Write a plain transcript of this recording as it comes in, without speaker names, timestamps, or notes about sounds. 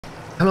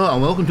Hello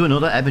and welcome to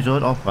another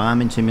episode of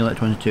Farming Simulator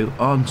 22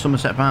 on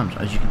Somerset Farms.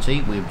 As you can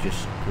see, we've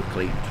just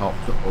quickly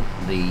topped up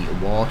the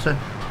water.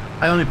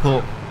 I only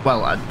put,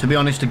 well, to be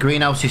honest, the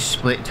greenhouse is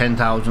split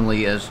 10,000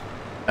 litres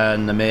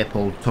and the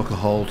maple took a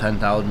whole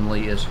 10,000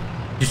 litres.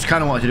 Just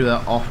kind of wanted to do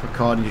that off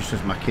recording just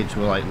as my kids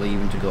were like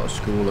leaving to go to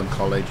school and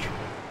college.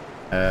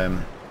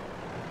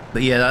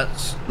 But yeah,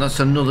 that's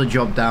another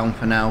job down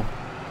for now.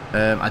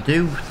 I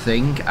do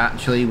think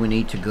actually we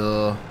need to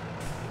go.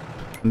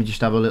 Let me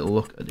just have a little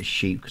look at the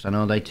sheep because I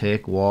know they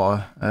take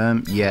water.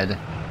 Yeah,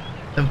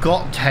 they've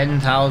got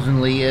 10,000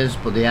 litres,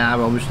 but they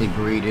are obviously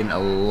breeding a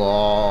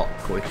lot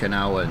quicker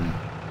now and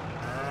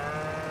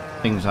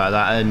things like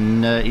that.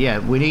 And yeah,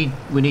 we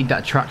need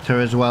that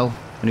tractor as well.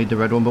 We need the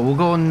red one, but we'll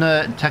go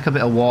and take a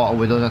bit of water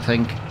with us. I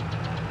think.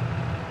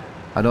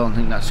 I don't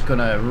think that's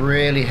gonna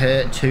really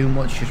hurt too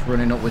much. Just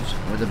running up with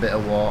a bit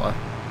of water.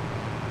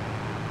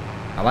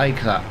 I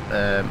like that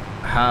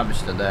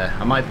harvester there.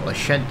 I might put a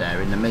shed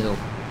there in the middle.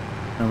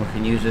 And we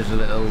can use as a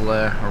little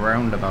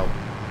roundabout.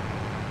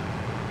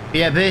 But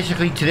yeah,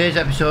 basically today's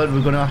episode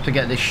we're going to have to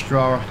get this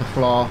straw off the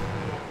floor.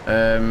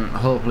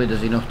 Hopefully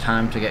there's enough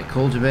time to get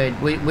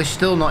cultivated. We're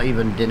still not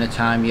even dinner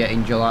time yet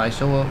in July,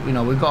 so you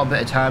know, we've got a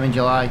bit of time in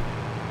July.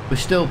 We're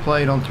still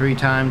playing on 3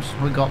 times.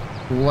 We've got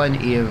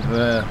plenty of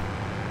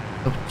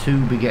stuff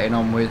to be getting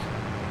on with.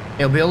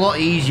 It'll be a lot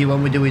easier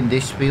when we're doing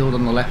this field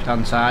on the left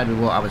hand side. We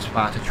won't have as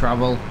far to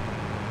travel.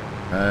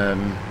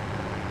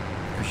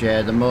 Yeah,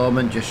 at the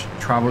moment just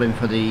travelling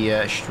for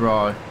the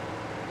straw,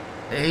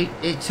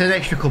 it's an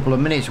extra couple of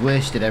minutes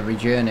wasted every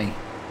journey.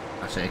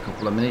 I say a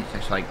couple of minutes,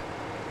 it's like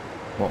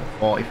what,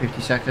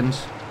 40-50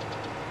 seconds.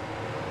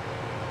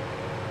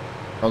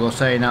 Although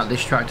saying that,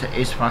 this tractor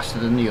is faster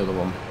than the other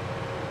one.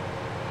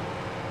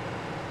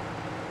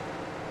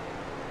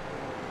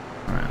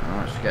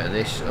 Alright, let's get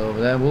this over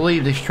there. We'll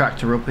leave this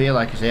tractor up here.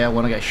 Like I say, I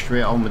want to get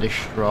straight on with this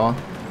straw.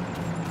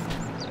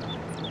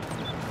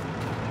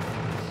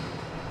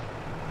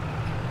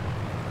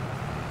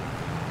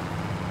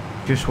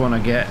 I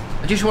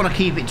just want to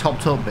keep it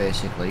topped up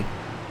basically.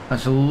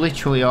 That's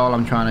literally all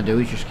I'm trying to do,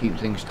 is just keep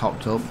things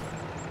topped up.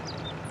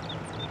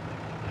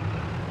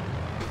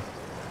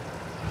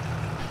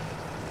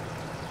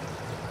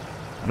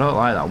 I don't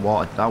like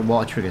that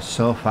water trigger's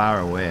so far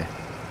away.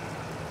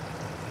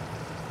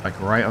 Like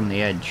right on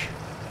the edge.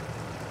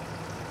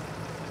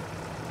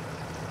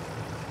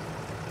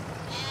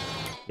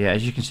 Yeah,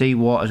 as you can see,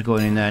 water's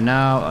going in there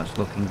now. That's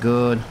looking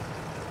good.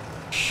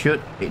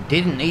 It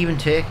didn't even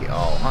take it.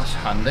 Oh, that's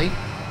handy.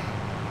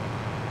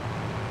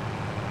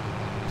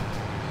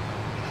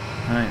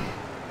 Right,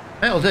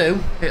 it'll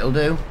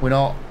do. We're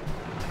not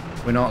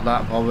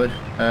that bothered.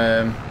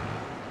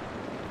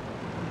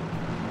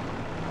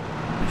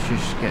 Let's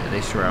just get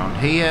this around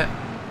here,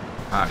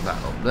 park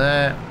that up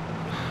there.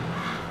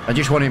 I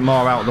just want it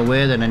more out of the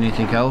way than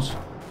anything else.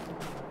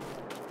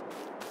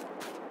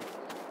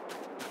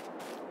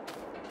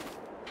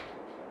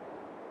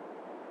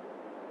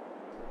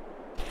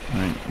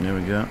 Right, there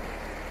we go.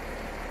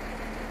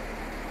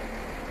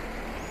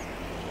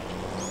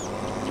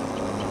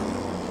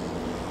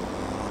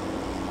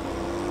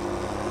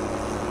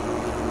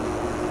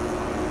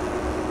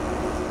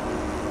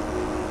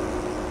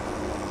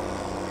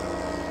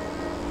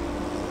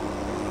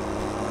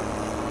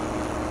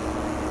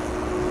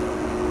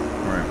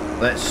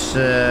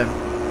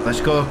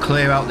 Let's go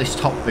clear out this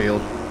top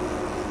field.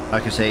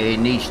 Like I say, it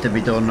needs to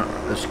be done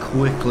as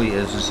quickly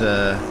as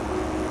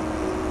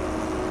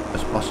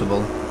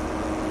possible.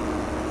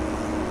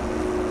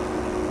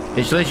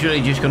 It's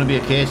literally just going to be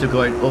a case of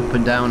going up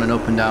and down and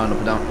up and down and up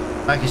and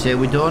down. Like I say,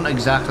 we don't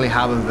exactly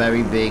have a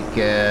very big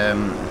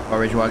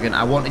forage wagon.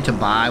 I wanted to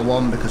buy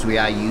one because we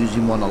are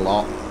using one a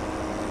lot.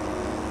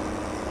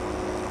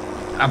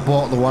 I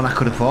bought the one I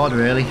could afford,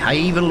 really. I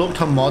even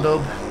looked on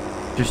ModHub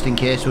just in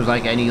case there was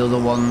like any other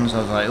ones.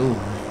 I was like, oh,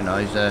 you know,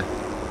 it's a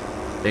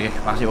bigger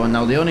capacity one.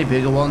 Now the only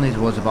bigger one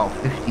was about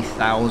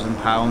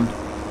 £50,000.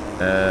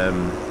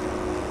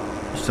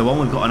 It's the one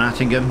we've got on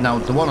Attingham. Now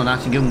the one on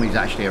Attingham was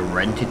actually a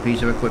rented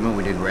piece of equipment.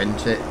 We did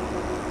rent it,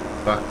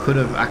 but I could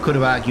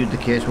have argued the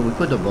case, but we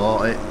could have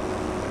bought it.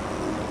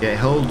 Yeah, it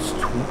holds.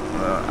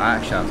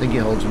 Actually, I think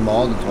it holds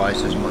more than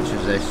twice as much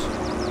as this.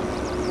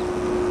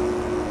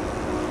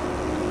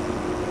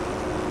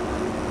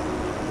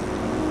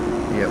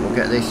 Yeah, we'll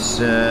get this.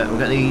 We'll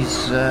get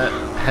these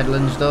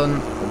headlands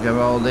done. We'll get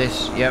all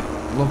this. Yep,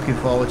 looking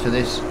forward to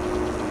this.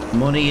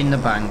 Money in the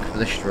bank for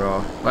the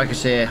straw. Like I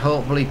say,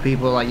 hopefully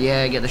people are like,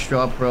 yeah, get the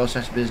straw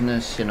process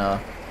business, you know.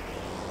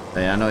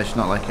 Yeah, I know it's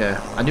not like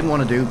I didn't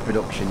want to do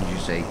productions, you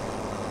see.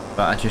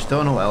 But I just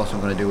don't know what else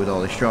I'm going to do with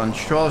all this straw. And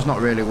straw's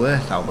not really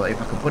worth out, but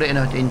if I could put it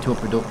into a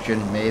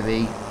production,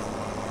 maybe.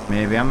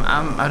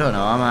 I don't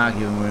know, I'm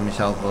arguing with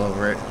myself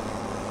over it.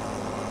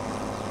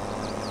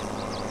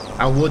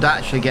 I would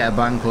actually get a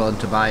bank loan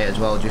to buy it as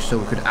well, just so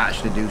we could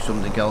actually do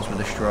something else with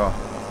the straw.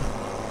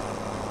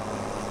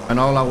 And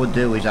all I would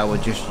do is I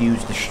would just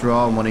use the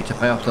straw money to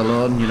pay off the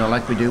loan, you know,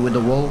 like we do with the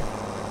wool.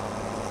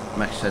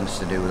 Makes sense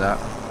to do that.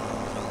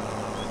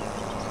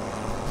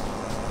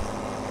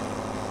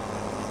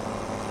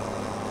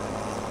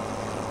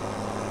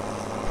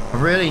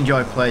 I've really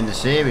enjoyed playing the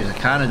series. I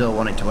kind of don't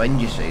want it to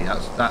end, you see.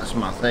 That's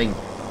my thing.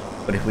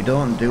 But if we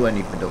don't do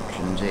any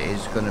productions, it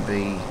is going to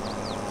be...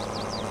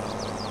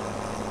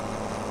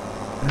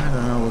 I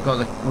don't know.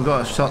 We've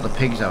got to sort the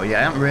pigs out. Yeah,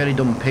 I haven't really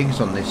done pigs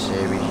on this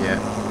series yet.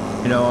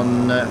 You know,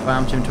 on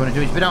Farm Sim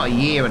 22. It's been out a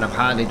year and I've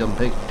hardly done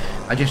pigs.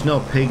 I just know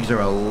pigs are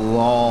a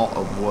lot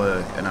of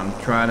work, and I'm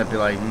trying to be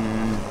like,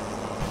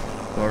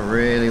 do I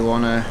really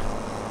want to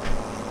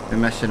be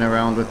messing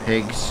around with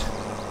pigs?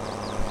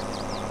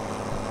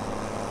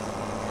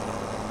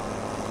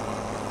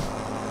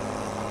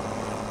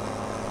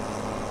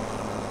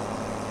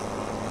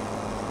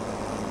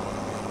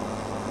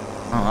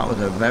 Oh, that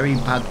was a very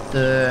bad...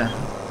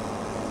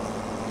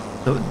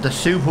 The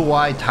super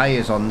wide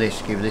tyres on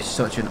this give this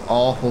such an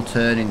awful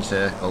turning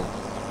circle.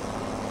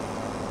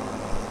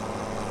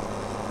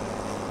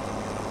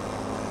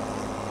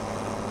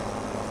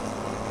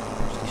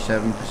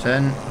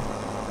 %.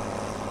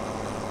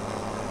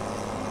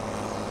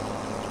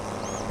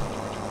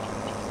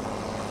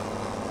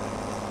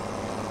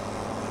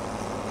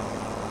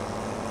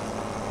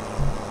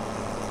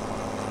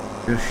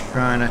 Just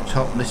trying to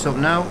top this up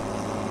now.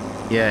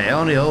 Yeah, it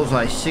only holds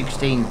like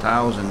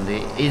 16,000.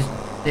 It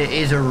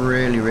is a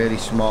really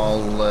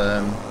small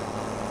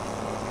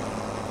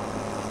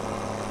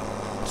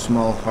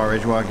small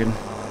forage wagon.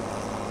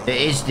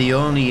 It is the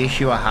only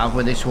issue I have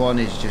with this one,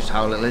 is just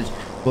how little it is.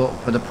 But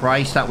for the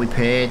price that we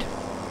paid,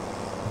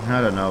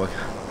 I don't know,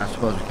 I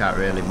suppose we can't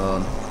really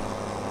moan.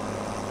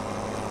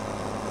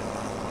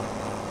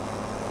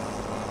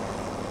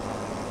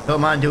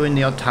 Don't mind doing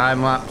the odd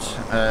time lapse,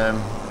 try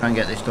and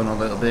get this done a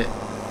little bit.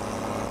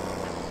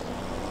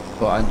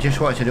 But I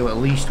just wanted to do at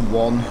least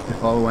one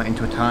before we went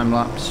into a time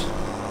lapse.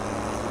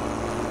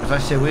 As I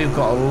say, we've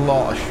got a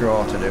lot of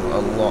straw to do,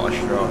 a lot of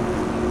straw.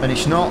 And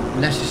it's not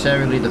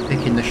necessarily the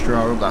picking the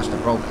straw up that's the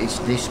problem, it's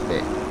this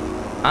bit.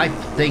 I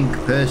think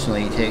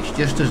personally it takes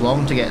just as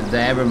long to get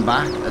there and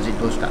back as it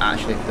does to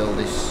actually fill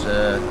this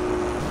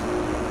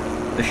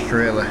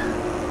trailer.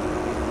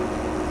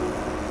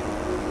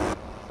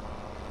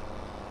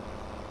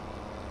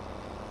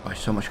 Oh, it's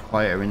so much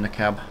quieter in the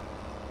cab.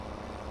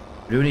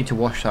 We do need to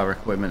wash our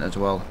equipment as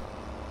well.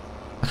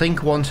 I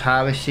think once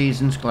harvest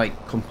season's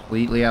like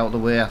completely out of the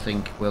way, I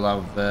think we'll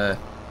have I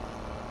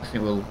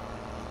think we'll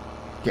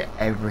get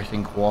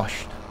everything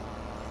washed.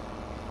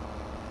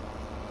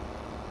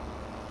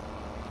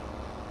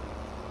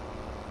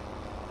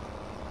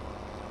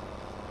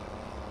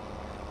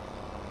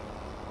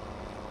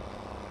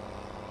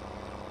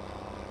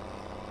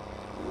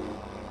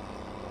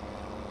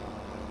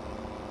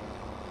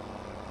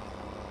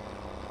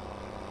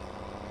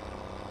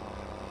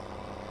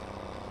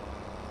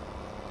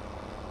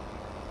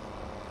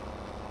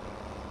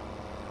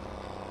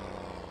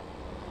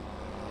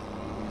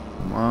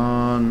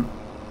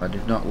 I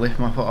did not lift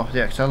my foot off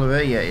the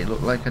accelerator yet, it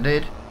looked like I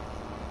did.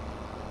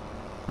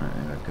 Right,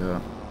 there we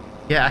go.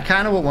 Yeah, I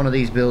kind of want one of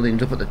these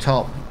buildings up at the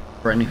top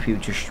for any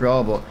future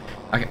straw, but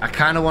I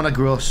kind of want to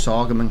grow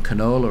sorghum and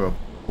canola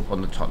up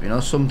on the top, you know,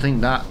 something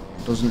that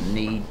doesn't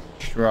need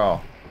straw.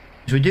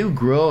 Because we do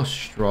grow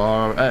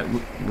straw,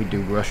 we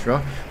do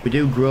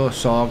grow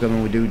sorghum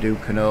and we do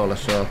canola,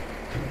 so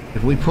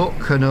if we put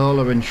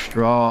canola and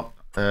straw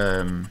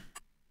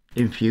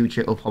in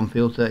future up on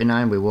field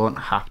 39, we won't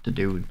have to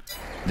do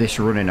this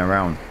running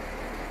around.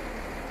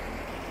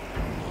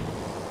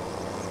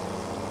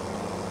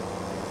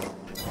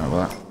 Right,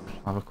 well,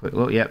 have a quick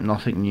look. Yep,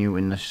 nothing new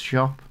in the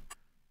shop.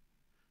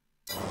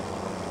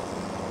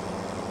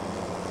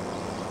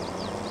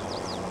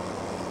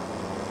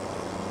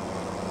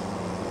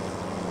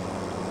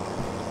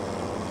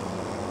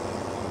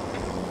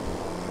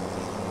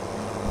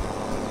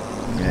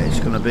 Yeah, it's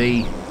gonna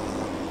be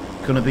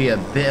a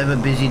bit of a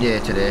busy day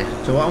today.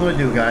 So what I'm going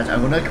to do, guys, I'm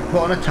going to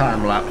put on a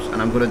time lapse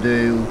and I'm going to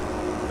do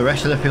the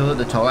rest of the field at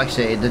the top. Like I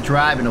say, the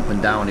driving up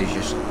and down is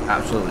just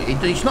absolutely,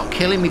 it's not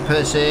killing me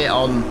per se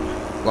on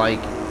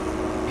like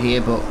here,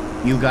 but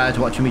you guys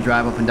watching me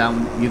drive up and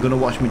down, you're going to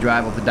watch me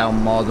drive up and down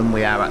more than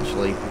we are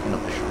actually picking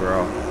up the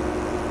straw.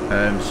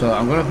 So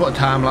I'm going to put a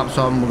time lapse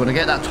on, we're going to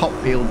get that top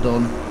field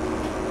done,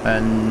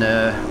 and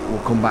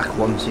we'll come back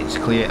once it's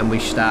clear and we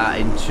start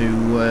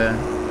into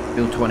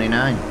field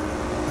 29.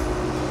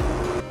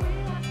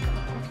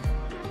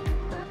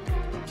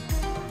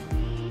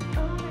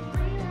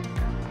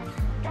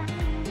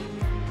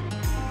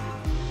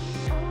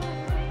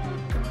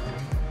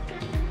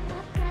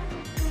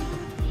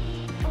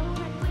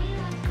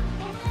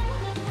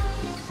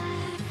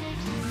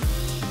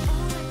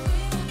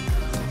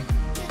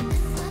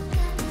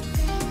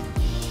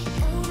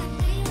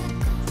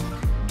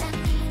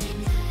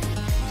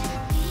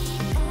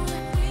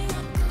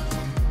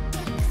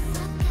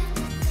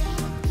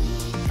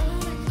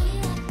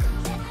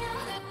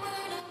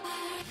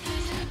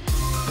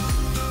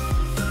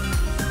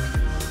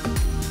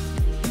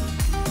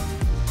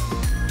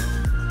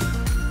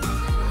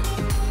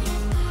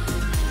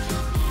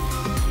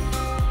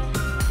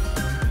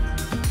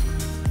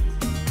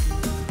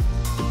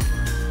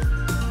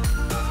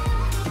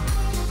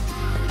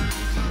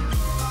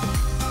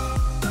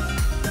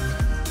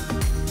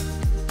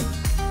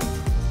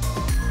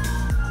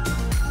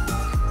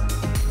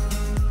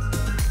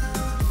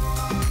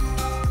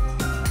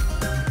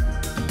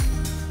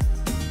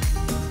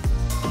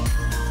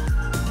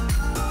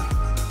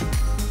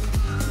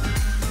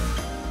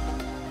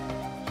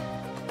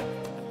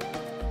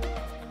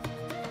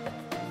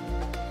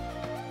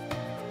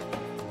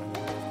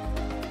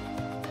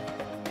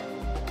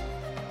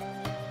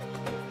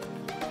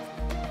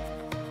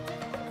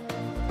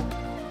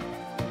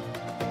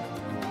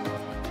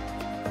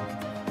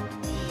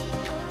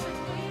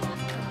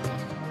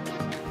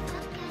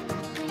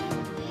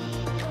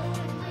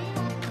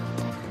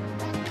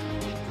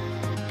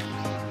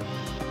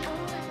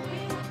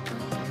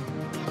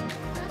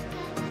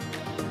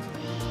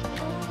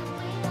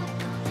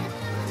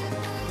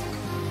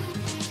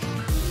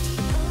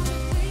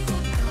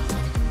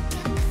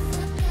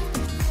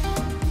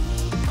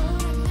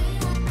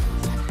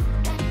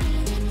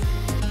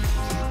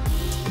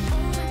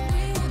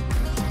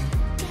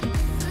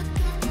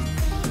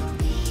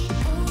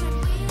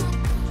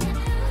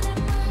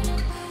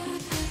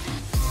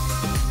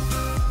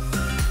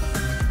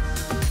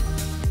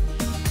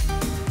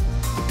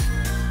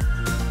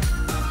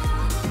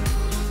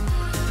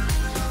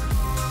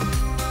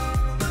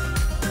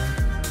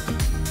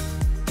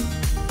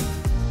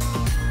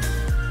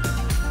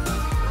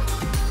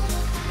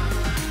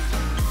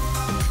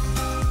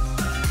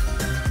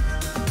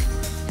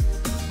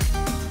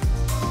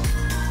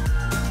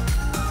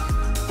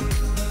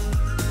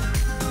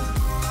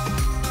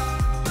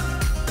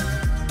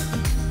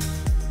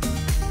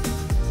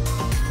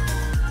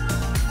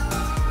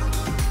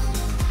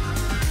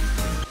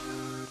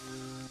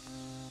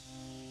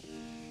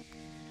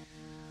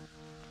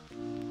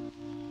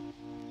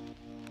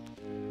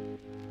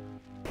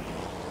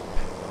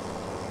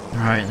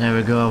 Right, there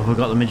we go. We've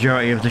got the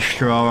majority of the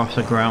straw off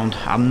the ground.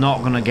 I'm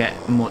not going to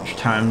get much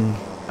time,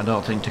 I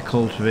don't think, to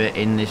cultivate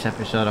in this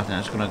episode. I think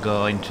that's going to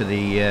go into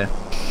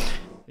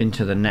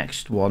the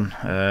next one.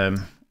 Oh,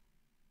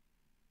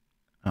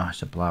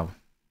 it's a plough.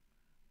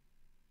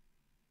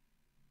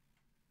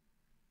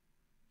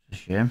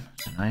 It's a shame.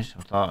 It's nice.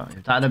 I thought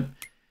if that had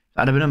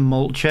been a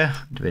mulcher,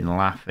 I'd have been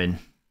laughing.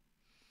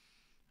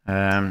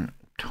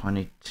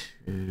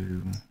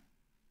 22.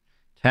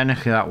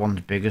 Technically, that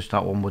one's biggest.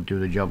 That one would do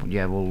the job.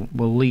 Yeah, we'll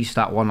lease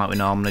that one like we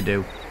normally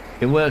do.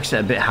 It works at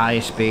a bit higher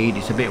speed.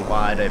 It's a bit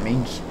wider. It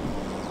means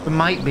we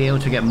might be able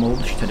to get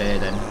mulch today.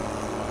 Then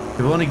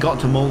we've only got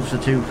to mulch the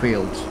 2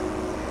 fields.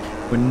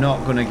 We're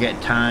not going to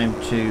get time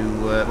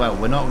to. Well,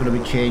 we're not going to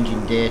be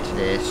changing day to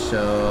day,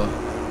 so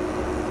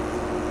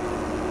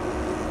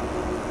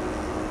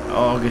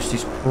August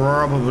is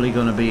probably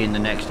going to be in the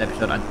next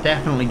episode. I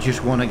definitely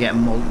just want to get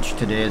mulch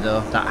today,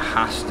 though. That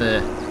has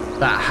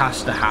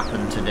to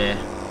happen today.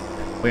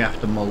 We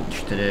have to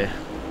mulch today.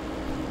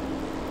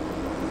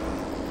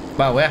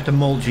 Well, we have to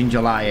mulch in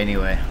July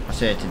anyway. I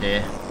say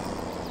today.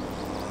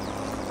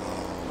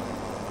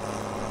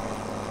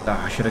 Oh,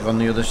 I should have gone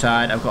the other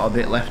side. I've got a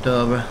bit left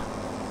over.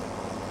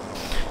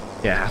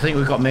 Yeah, I think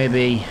we've got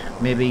maybe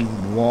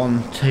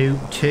 1, 2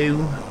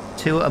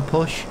 at a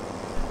push.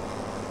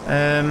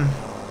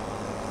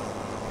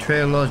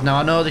 Trail loads. Now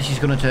I know this is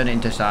going to turn it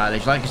into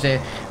silage. Like I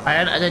say, I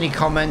hadn't had any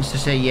comments to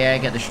say yeah,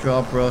 get the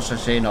straw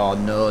processing, or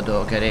no,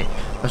 don't get it.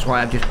 That's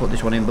why I've just put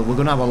this one in. But we're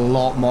going to have a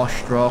lot more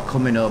straw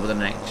coming over the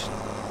next,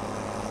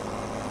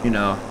 you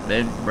know,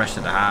 the rest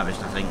of the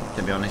harvest, I think,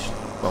 to be honest.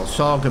 Well,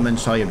 sorghum and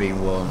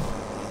soybean won't.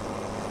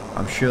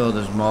 I'm sure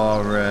there's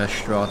more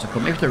straw to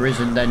come. If there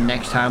isn't, then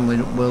next time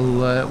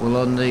we'll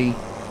own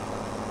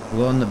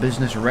the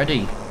business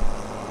ready.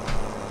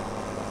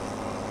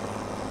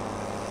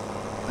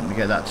 Let me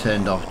get that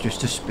turned off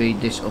just to speed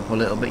this up a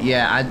little bit.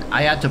 Yeah,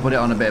 I had to put it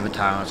on a bit of a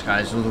timer,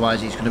 guys.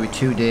 Otherwise, it's going to be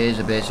 2 days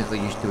of basically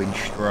just doing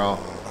straw.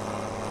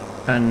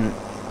 And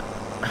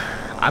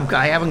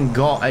I haven't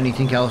got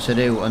anything else to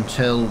do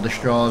until the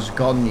straw's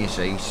gone, you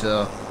see.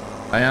 So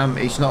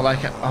it's not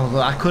like,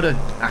 although I could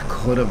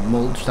have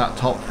mulched that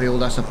top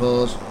field, I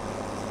suppose.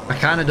 I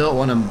kind of don't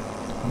want to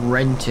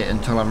rent it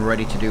until I'm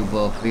ready to do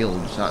both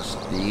fields. That's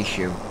the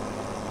issue.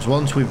 Because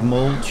once we've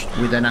mulched,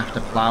 we then have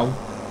to plough.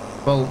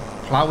 Well,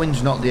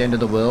 ploughing's not the end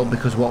of the world,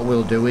 because what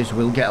we'll do is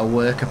we'll get a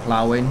worker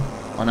ploughing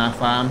on our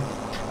farm.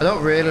 I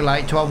don't really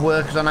like to have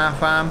workers on our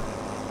farm,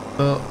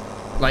 but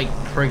like,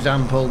 for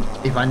example,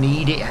 if I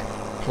need it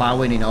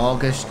ploughing in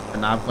August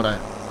and I've got a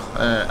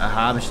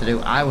harvest to do,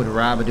 I would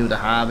rather do the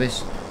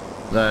harvest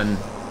than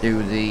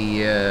do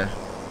the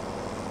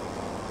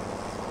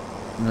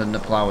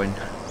ploughing.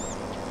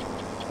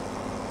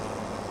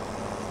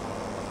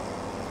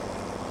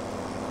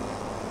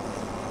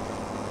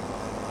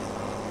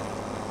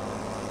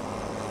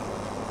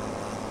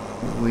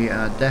 We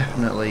are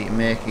definitely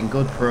making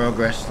good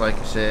progress, like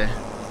I say.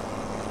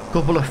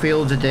 Couple of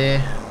fields a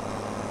day,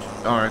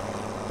 or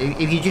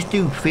if you just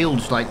do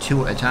fields like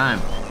 2 at a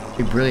time,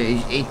 it'd be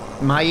brilliant.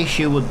 My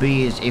issue would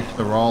be is if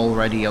they're all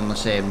ready on the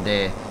same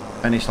day,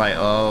 and it's like,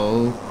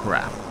 oh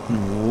crap,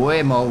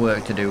 way more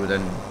work to do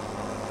than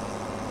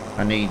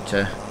I need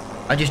to.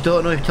 I just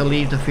don't know if to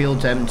leave the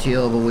fields empty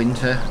over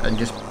winter and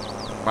just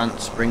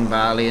plant spring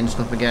barley and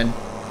stuff again,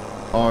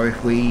 or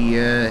if we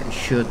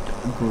should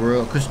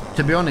grow, because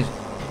to be honest,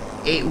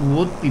 it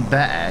would be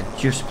better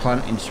just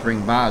planting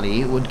spring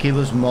barley. It would give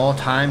us more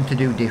time to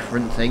do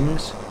different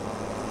things.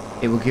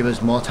 It would give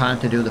us more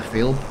time to do the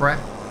field prep.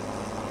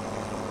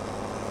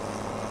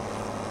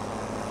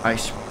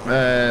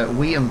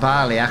 Wheat and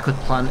barley I could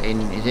plant in,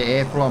 is it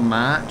April or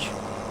March?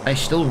 It's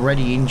still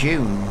ready in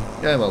June.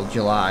 Yeah, well,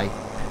 July.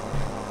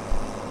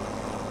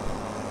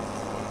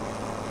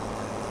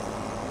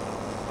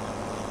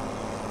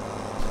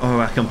 Or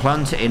I can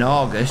plant it in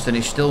August and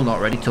it's still not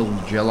ready till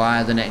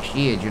July the next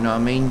year, do you know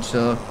what I mean?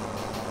 So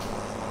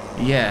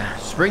yeah,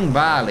 spring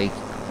barley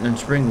and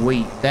spring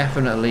wheat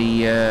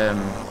definitely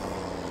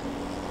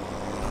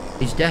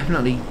it's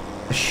definitely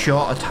a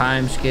shorter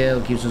time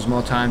scale, gives us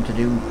more time to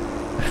do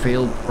the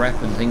field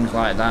prep and things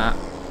like that.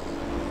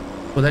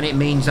 But then it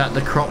means that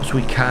the crops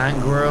we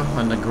can't grow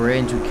and the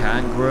grains we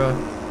can't grow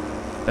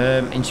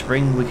in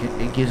spring,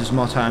 it gives us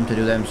more time to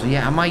do them. So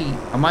yeah, I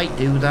might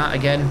do that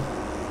again.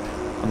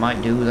 I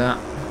might do that.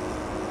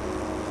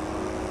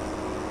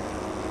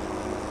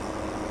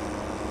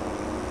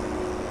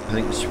 I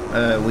think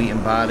wheat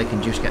and barley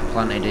can just get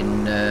planted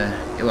in,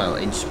 well,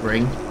 in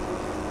spring.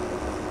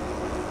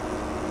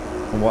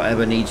 And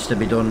whatever needs to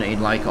be done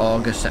in like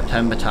August,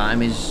 September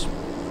time is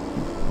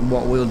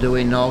what we'll do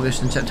in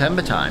August and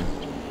September time.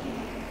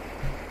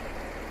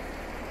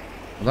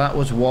 Well, that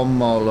was one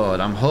more load.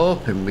 I'm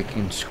hoping we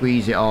can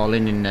squeeze it all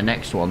in the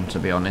next one, to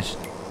be honest.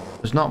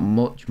 There's not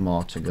much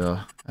more to go.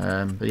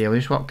 But yeah, we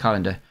just swap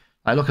calendar.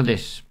 Like, look at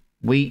this.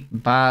 Wheat,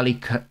 barley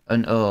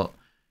and oat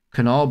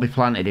can all be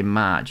planted in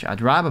March.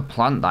 I'd rather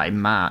plant that in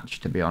March,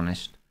 to be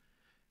honest.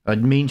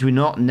 It means we're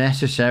not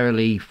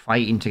necessarily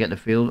fighting to get the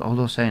field.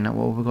 Although saying that,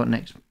 what have we got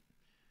next?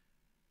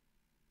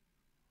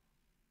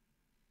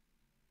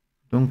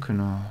 Duncan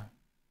or...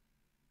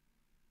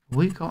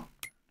 We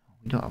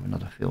don't have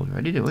another field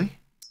ready, do we?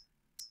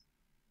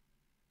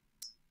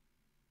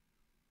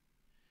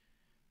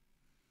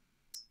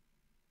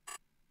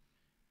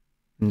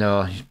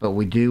 No, but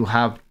we do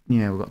have, you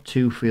know, we've got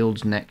 2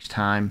 fields next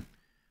time.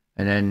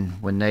 And then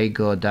when they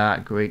go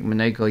dark green, when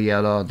they go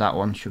yellow, that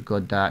one should go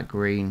dark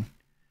green.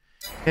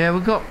 Yeah,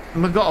 we've got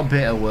a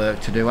bit of work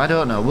to do. I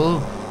don't know.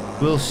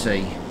 We'll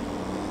see.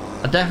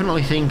 I'm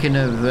definitely thinking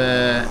of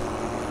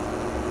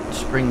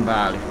spring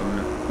barley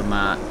for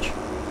March.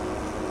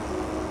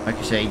 Like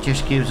I say, it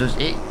just gives us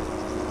it.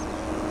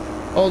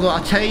 Although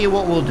I tell you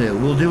what we'll do.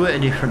 We'll do it a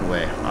different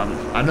way.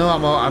 I know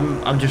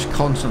I'm just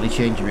constantly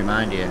changing my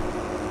mind here.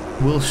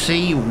 We'll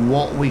see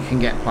what we can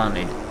get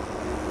planted.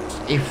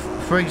 If,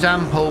 for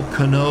example,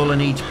 canola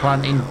needs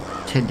planting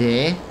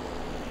today,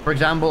 for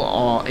example,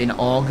 or in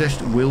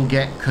August, we'll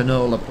get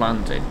canola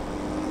planted.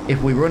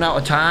 If we run out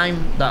of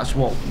time, that's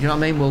what, you know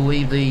what I mean? We'll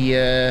leave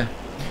the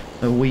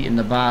wheat and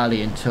the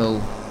barley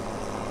until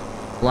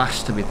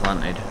last to be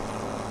planted.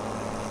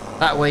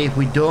 That way, if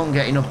we don't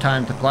get enough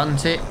time to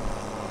plant it,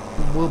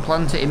 we'll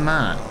plant it in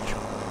March.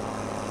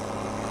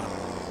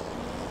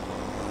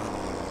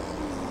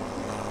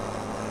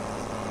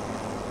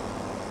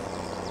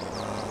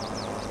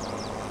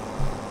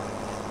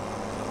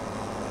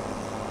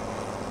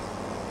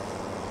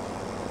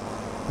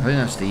 I think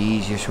that's the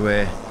easiest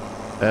way.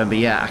 But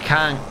yeah, I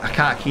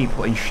can't keep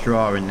putting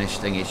straw in this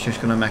thing. It's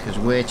just going to make us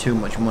way too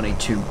much money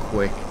too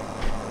quick.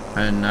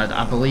 And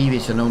I believe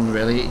it's an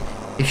unreally...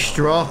 If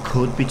straw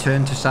could be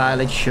turned to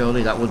silage,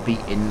 surely that would be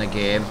in the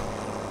game.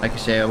 Like I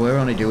say, we're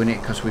only doing it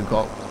because we've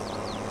got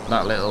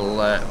that little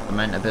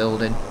fermenter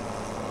building.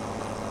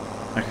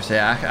 Like I say,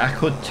 I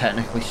could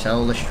technically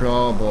sell the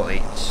straw, but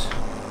it's...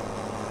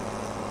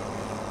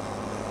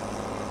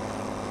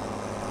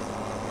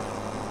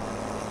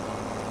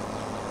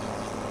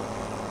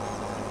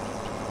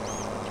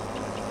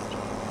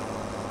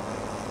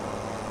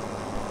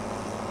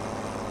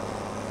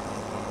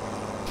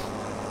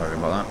 Sorry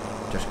about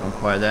that. Just gone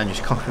quiet there and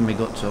just coughing my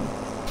guts up.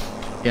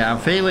 Yeah, I'm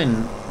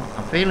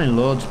feeling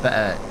loads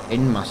better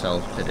in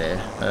myself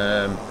today.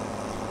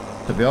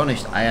 To be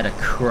honest, I had a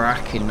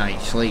cracking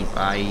night's sleep.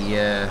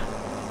 I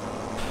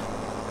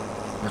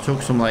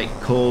took some like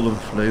cold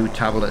and flu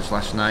tablets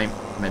last night.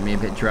 Made me a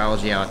bit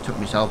drowsy. I took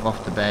myself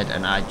off to bed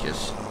and I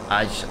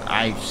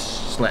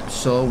slept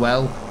so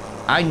well.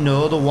 I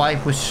know the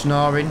wife was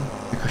snoring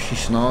because she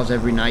snores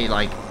every night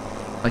like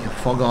a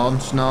foghorn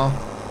snore,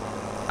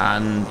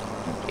 and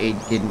it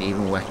didn't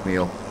even wake me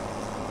up.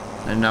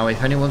 And now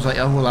if anyone's like,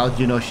 oh well, how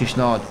do you know she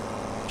snored?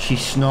 She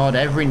snored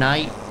every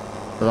night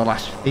for the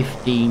last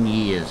 15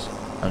 years.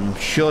 And I'm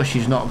sure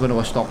she's not going to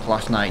have stopped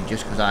last night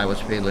just because I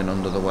was feeling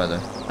under the weather.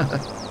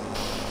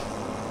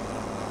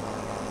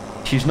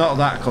 She's not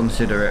that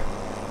considerate.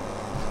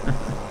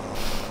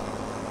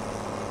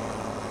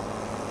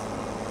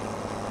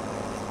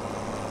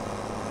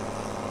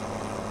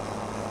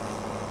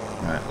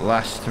 Right,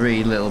 last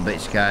 3 little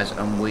bits, guys,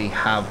 and we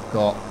have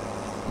got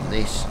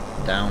this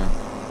down.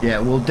 Yeah,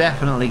 we'll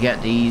definitely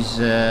get these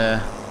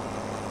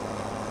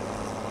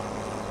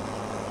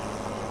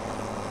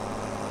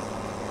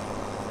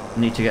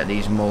need to get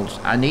these mulched.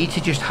 I need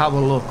to just have a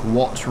look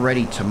what's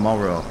ready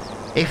tomorrow.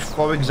 If,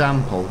 for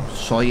example,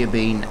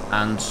 soybean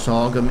and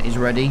sorghum is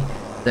ready,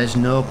 there's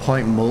no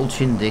point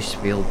mulching this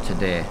field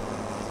today.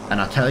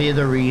 And I'll tell you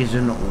the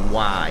reason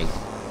why.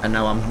 And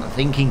now I'm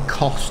thinking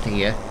cost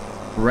here,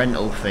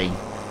 rental fee.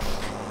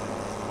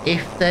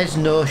 If there's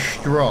no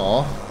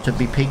straw to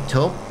be picked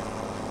up,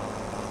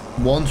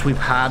 once we've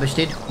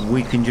harvested,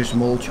 we can just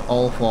mulch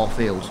all 4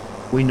 fields.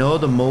 We know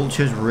the mulch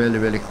is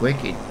really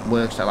quick. It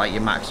works at like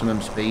your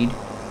maximum speed,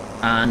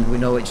 and we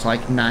know it's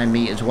like 9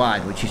 meters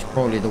wide, which is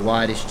probably the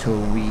widest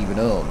tool we even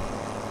own.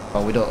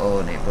 Well, we don't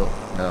own it, but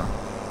no.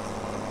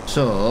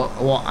 So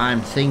what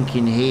I'm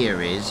thinking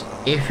here is,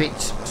 if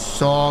it's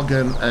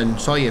sorghum and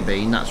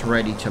soybean that's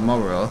ready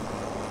tomorrow,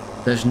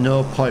 there's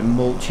no point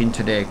mulching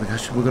today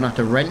because we're gonna have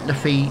to rent the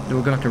fee.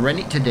 We're gonna have to rent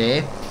it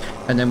today,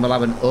 and then we'll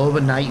have an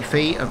overnight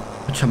fee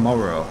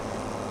tomorrow.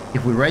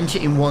 If we rent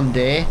it in one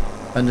day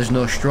and there's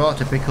no straw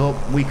to pick up,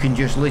 we can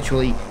just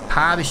literally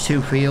harvest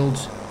 2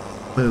 fields,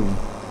 boom,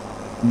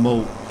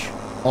 mulch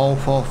all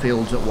 4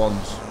 fields at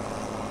once.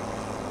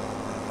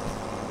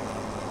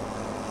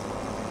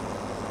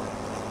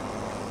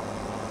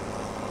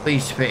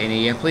 Please fit in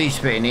here, please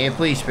fit in here,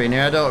 please fit in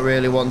here. I don't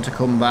really want to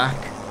come back.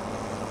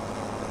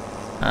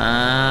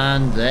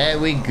 And there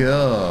we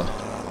go.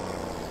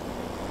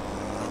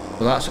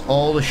 So that's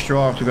all the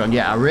straw off the ground.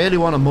 Yeah, I really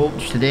want to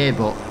mulch today,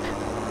 but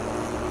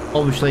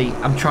obviously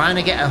I'm trying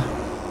to get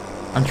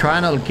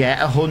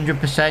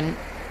 100%.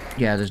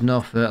 Yeah, there's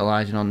no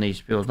fertilizing on these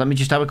fields. Let me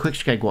just have a quick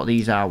check what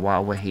these are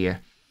while we're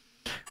here.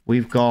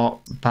 We've got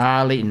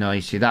barley. No,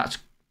 you see, that's...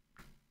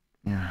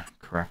 yeah,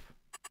 crap.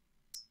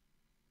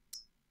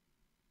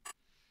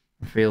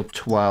 Field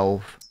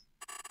 12.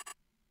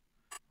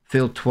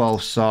 Field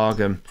 12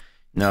 sorghum.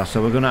 No,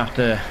 so we're going to have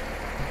to...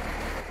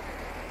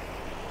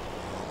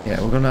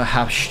 yeah, we're going to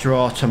have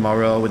straw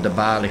tomorrow with the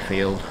barley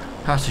field.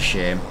 That's a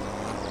shame.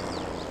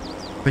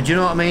 But do you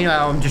know what I mean?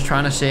 I'm just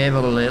trying to save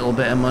a little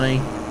bit of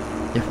money.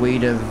 If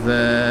we'd have...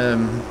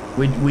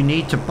 we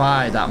need to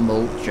buy that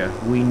mulcher.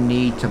 We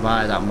need to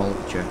buy that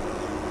mulcher.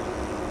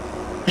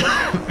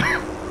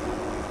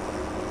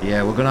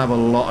 Yeah, we're going to have a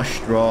lot of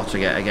straw to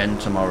get again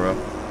tomorrow.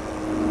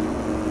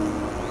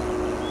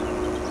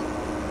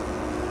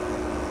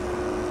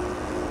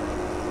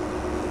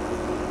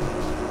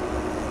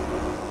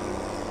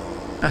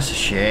 That's a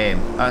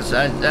shame.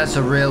 That's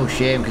a real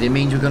shame, because it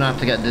means we're going to have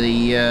to get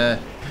the... we're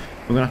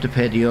going to have to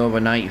pay the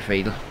overnight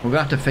fee. We're going to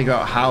have to figure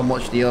out how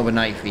much the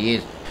overnight fee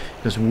is,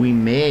 because we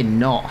may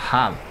not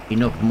have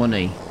enough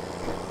money.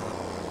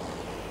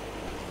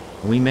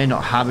 We may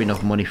not have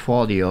enough money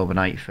for the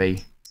overnight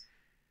fee.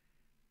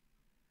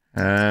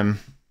 No,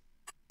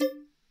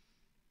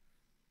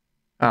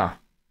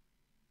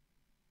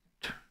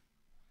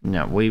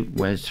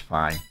 it's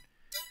fine.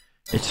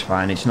 It's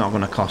fine. It's not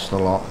going to cost a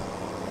lot.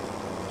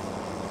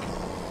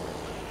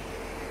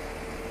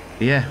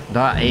 Yeah,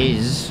 that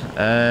is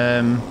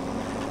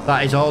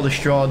all the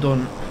straw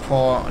done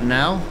for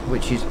now,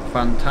 which is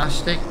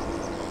fantastic.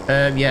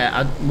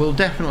 Yeah, we'll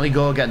definitely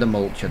go get the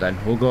mulcher then.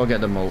 We'll go get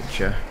the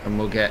mulcher, and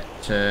we'll get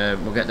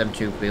them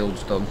 2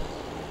 fields done.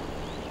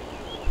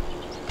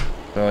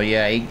 So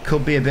yeah, it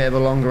could be a bit of a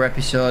longer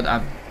episode.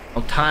 I'll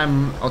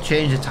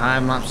change the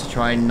time lapse to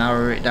try and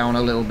narrow it down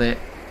a little bit.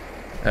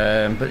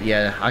 But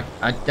yeah,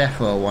 I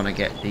definitely want to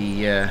get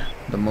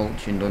the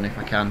mulching done if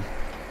I can.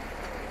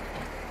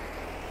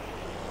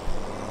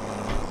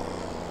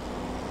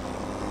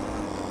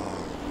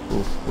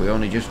 Oof, we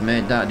only just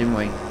made that, didn't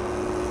we?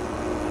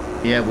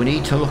 Yeah, we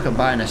need to look at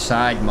buying a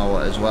side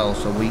mower as well.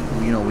 So we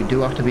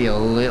do have to be a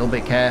little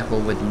bit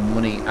careful with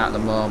money at the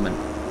moment.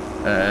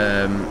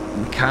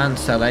 We can't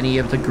sell any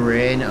of the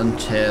grain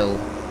until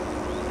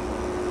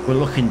we're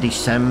looking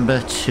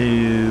December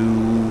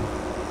to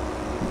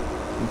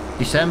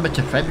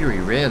February,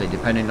 really,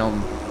 depending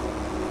on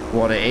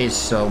what it is.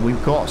 So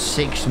we've got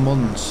 6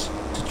 months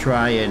to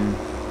try and...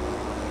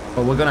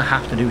 But we're going to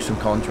have to do some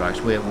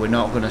contracts. We're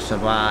not going to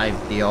survive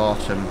the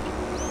autumn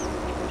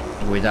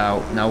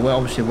without... Now,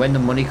 obviously, when the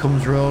money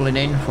comes rolling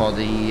in for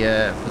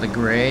the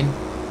grain,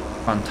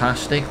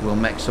 fantastic. We'll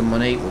make some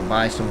money. We'll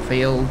buy some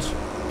fields.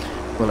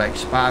 We'll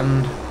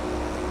expand.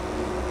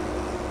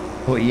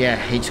 But yeah,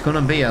 it's going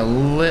to be a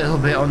little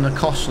bit on the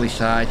costly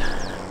side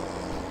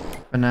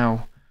for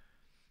now.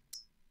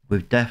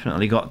 We've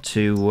definitely got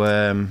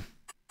to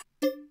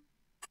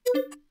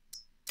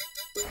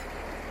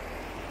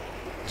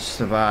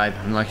survive.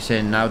 And like I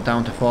said, now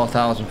down to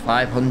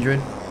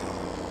 4,500.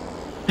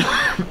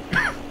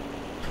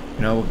 You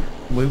know,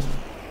 we're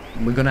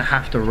going to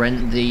have to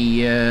rent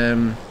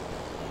the...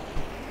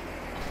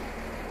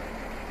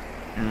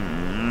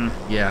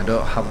 yeah, I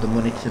don't have the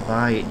money to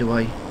buy it, do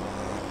I?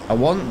 I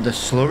want the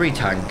slurry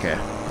tanker,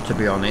 to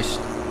be honest.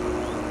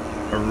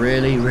 I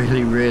really,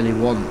 really, really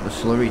want the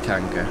slurry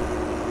tanker.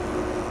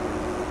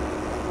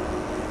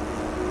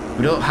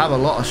 We don't have a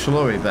lot of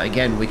slurry, but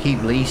again, we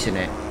keep leasing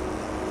it.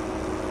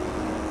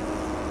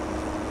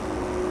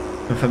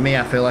 And for me,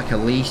 I feel like a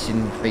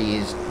leasing fee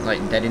is like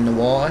dead in the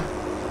water.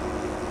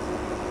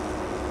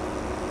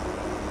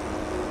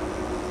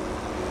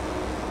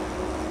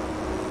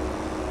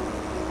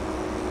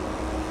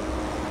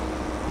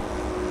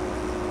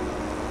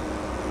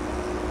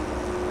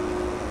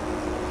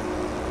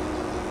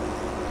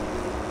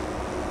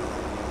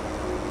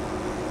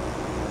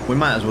 We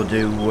might as well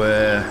do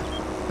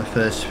the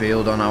first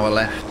field on our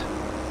left,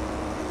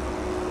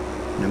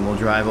 and then we'll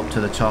drive up to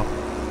the top.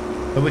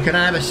 But we can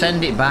either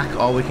send it back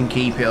or we can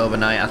keep it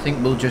overnight. I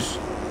think we'll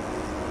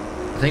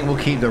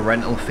keep the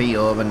rental fee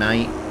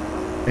overnight.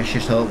 Let's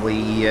just hope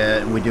we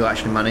do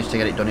actually manage to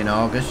get it done in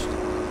August.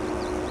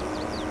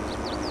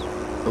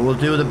 But we'll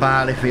do the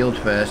barley field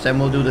first, then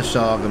we'll do the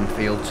sorghum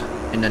field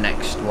in the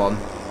next one,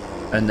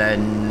 and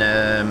then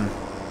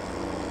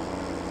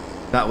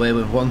that way,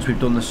 once we've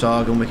done the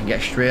sorghum, we can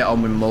get straight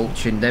on with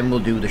mulching. Then we'll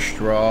do the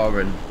straw,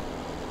 and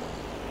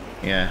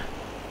yeah.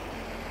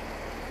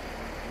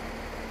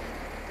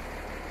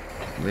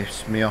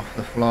 Lifts me off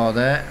the floor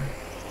there.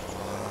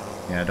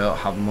 Yeah, I don't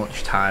have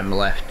much time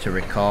left to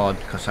record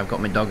because I've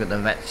got my dog at the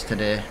vet's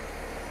today.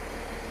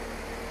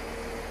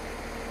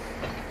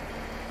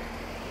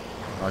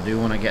 I do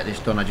want to get this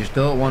done. I just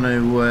don't want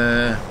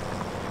to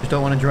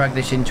drag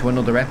this into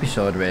another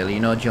episode, really. You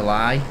know,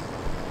 July.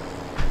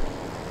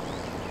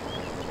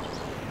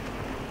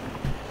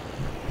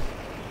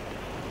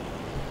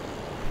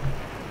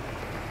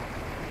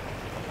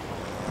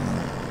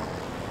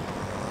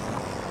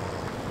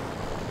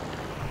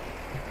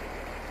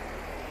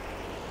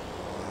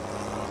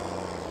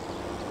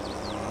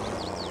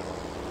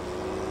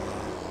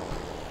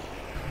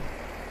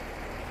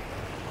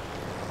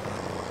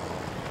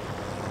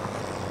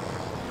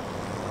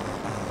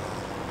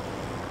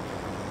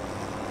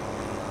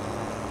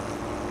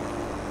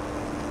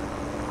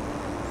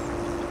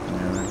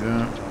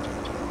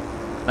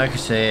 Like I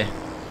say,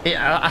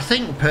 I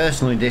think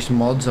personally this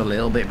mod's a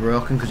little bit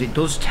broken because it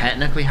does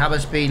technically have a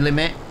speed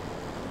limit.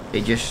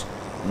 It just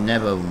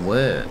never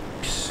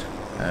works.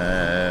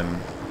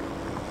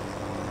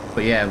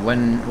 But yeah,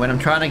 when I'm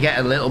trying to get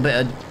a little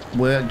bit of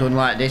work done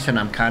like this, and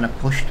I'm kind of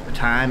pushed for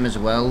time as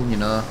well, you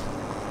know,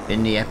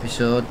 in the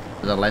episode,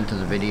 for the length of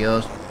the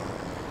videos,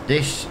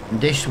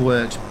 this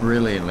works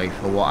brilliantly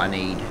for what I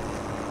need,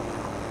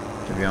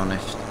 to be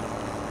honest.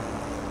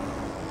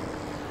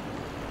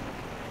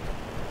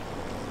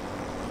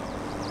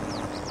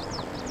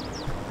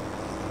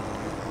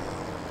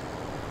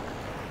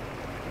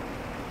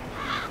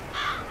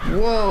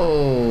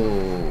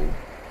 Whoa!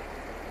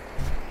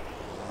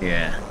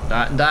 Yeah,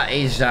 that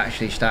is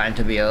actually starting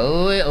to be a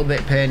little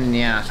bit pain in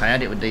the ass. I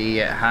had it with the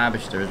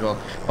harvester as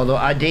well. Although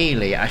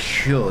ideally I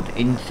should,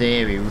 in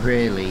theory,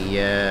 really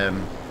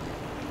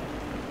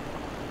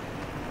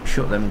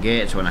shut them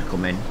gates when I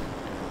come in.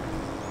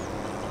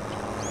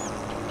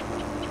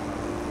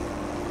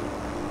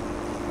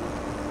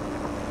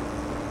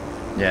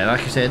 Yeah,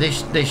 like I said,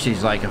 this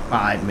is like a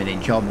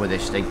 5-minute job with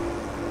this thing.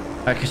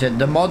 Like I said,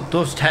 the mod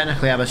does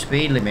technically have a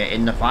speed limit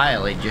in the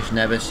file. It just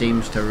never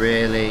seems to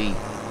really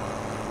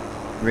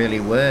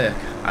work.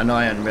 I know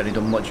I haven't really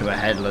done much of a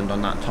headland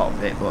on that top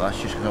bit, but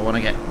that's just because I want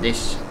to get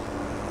this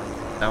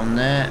down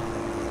there.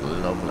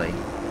 Lovely.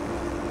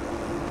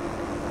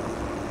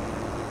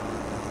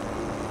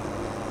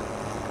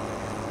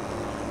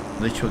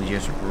 Literally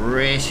just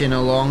racing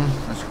along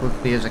as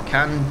quickly as I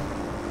can.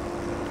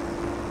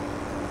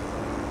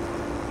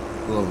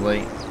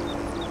 Lovely.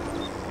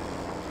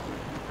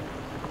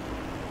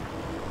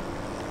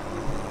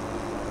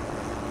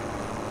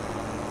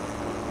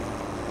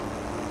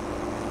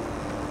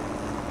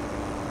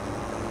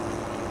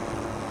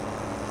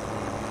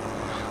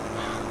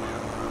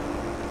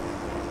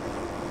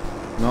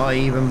 Not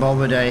even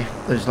bothered, eh?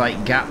 There's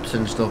like gaps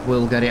and stuff,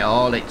 we'll get it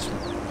all.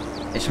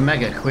 It's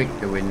mega quick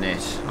doing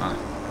this.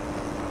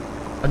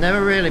 I've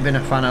never really been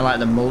a fan of like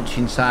the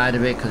mulching side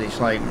of it, because it's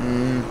like,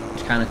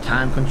 it's kind of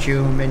time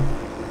consuming.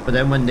 But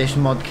then when this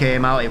mod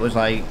came out, it was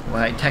like,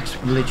 well, it takes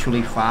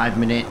literally 5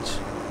 minutes.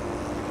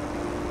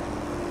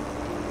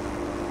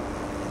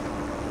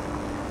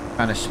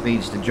 Kind of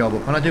speeds the job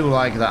up, and I do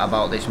like that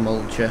about this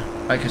mulcher.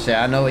 Like I say,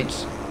 I know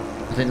it's,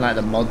 I think like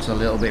the mod's a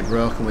little bit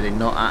broken with it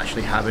not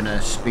actually having a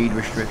speed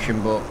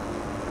restriction, but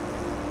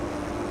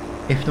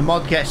if the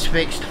mod gets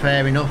fixed,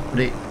 fair enough, but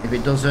if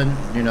it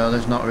doesn't, you know,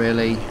 there's not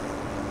really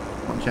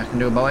much I can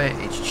do about it.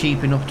 It's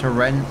cheap enough to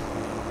rent.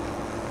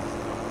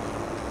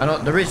 I know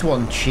there is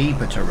one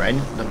cheaper to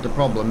rent. The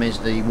problem is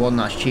the one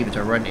that's cheaper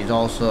to rent is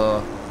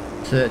also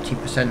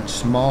 30%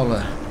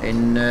 smaller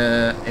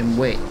in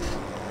width.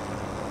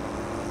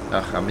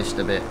 Ugh, I missed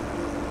a bit.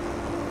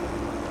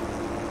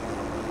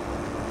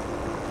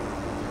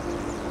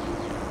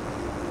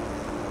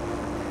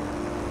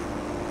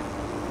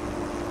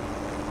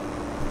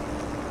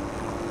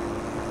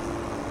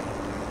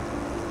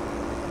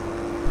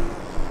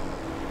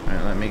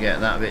 Right, let me get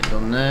that bit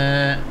done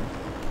there.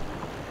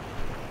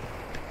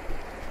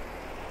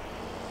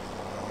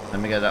 Let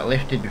me get that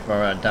lifted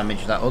before I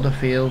damage that other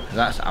field, because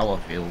that's our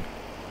field.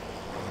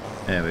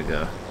 There we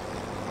go.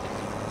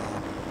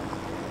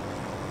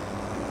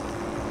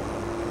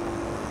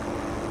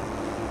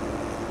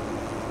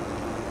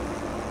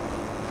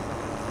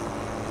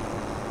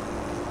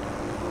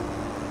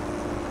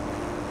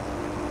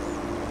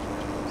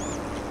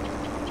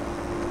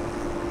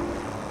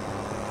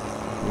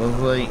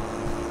 Lovely.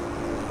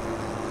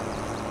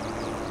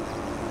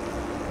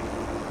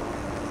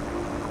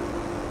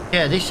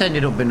 Yeah, this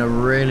ended up being a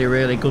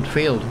really good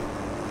field.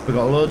 We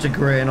got loads of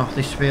grain off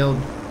this field.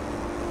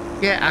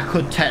 Yeah, I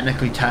could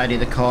technically tidy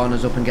the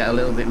corners up and get a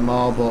little bit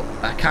more, but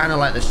I kind of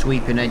like the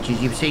sweeping edges.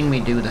 You've seen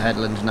me do the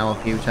headlands now a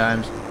few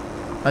times.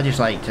 I just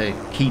like to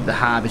keep the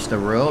harvester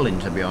rolling,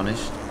 to be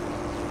honest.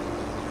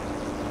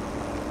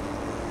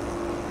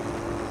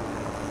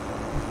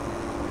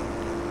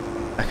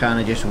 I kind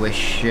of just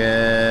wish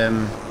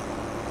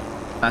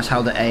that's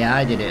how the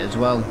AI did it as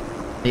well.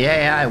 The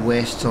AI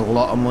wastes a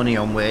lot of money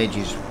on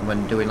wages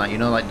when doing, like, you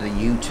know, like the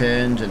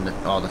U-turns and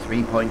or the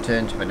 3-point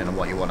turns, depending on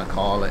what you want to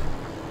call it.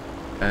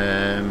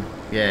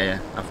 Yeah,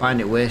 I find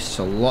it wastes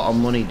a lot of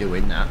money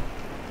doing that.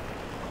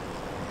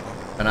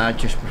 And I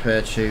just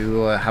prefer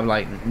to have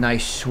like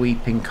nice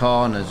sweeping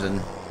corners,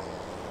 and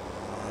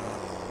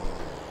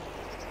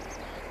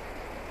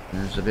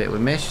there's a bit we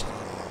missed.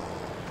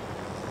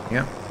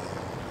 Yep.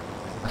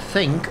 I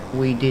think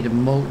we did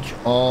mulch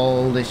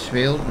all this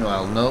field.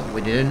 Well, no,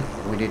 we didn't.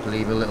 We did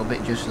leave a little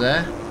bit just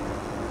there.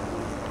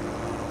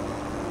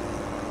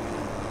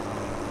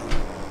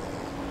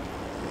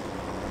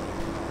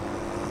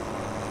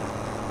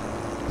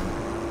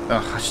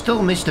 Oh, I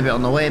still missed a bit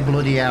on the way,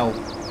 bloody hell.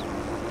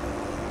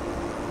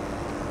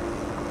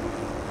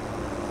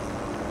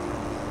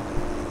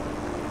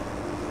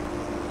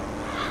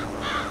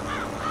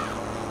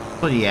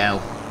 Bloody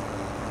hell.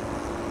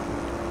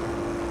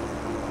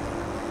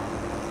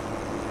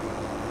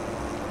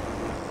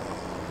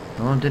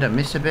 Oh, did I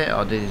miss a bit,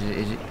 or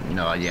is it?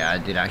 No, yeah, I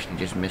did actually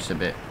just miss a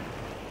bit.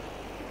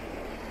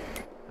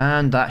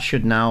 And that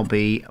should now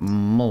be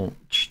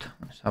mulched.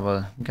 Let's have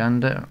a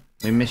gander.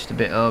 We missed a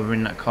bit over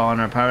in that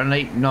corner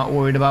apparently. Not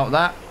worried about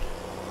that.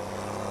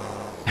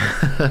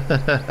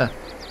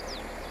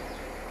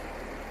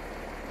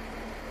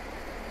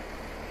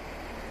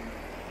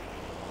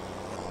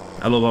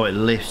 I love how it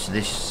lifts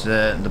this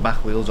the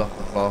back wheels off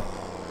the floor.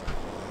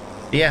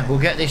 But yeah, we'll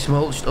get this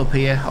mulched up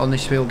here on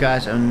this field,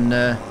 guys, and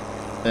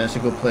that's a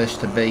good place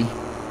to be.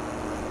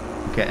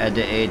 Get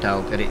edited.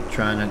 I'll get it,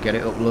 trying to get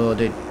it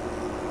uploaded.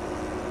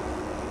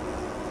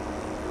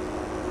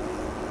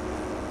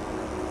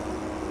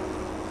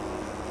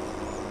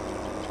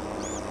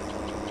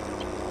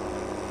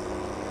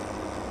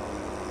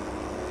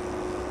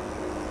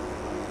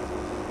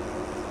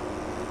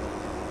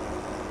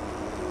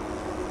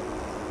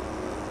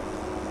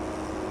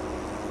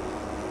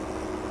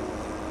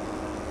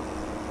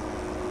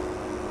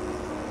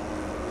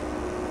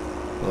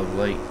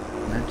 Lovely.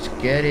 Let's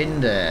get in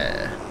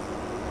there.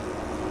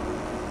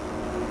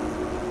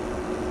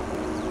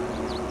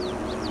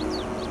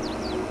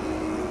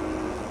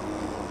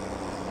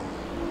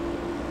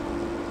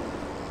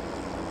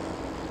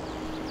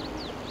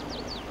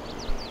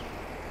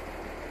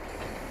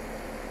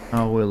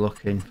 Oh, we're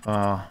looking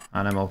for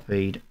animal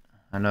feed.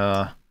 I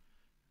know.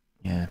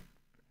 Yeah,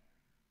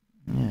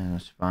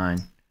 that's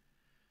fine.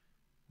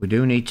 We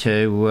do need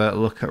to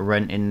look at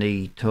renting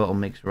the total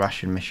mix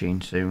ration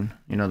machine soon.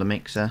 You know, the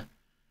mixer.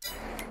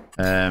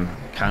 Kind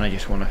of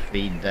just want to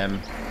feed them.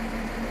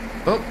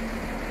 Oh,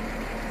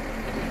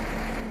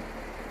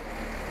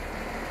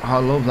 I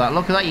love that.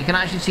 Look at that. You can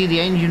actually see the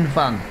engine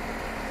fan.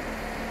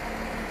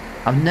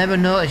 I've never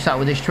noticed that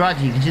with this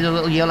tractor. You can see the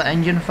little yellow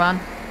engine fan.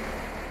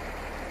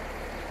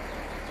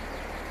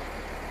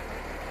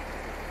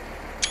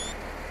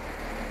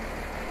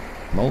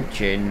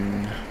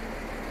 Mulching.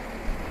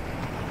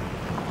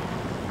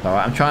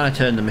 Alright, I'm trying to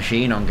turn the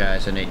machine on,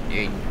 guys, and it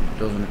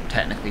doesn't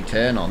technically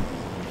turn on.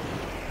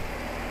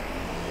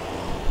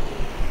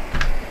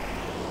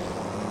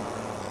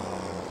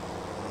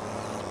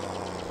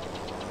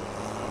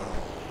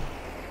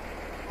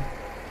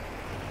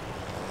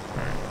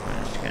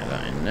 Let's get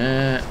that in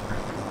there.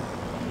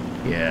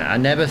 Yeah, I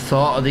never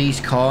thought of these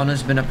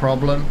corners being a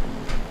problem.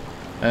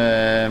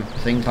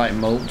 Things like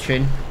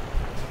mulching.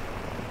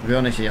 To be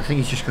honest, I think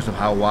it's just because of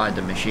how wide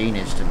the machine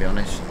is, to be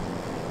honest.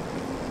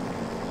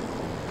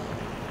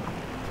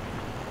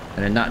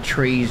 And then that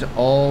tree's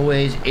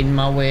always in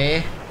my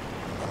way.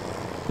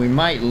 We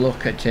might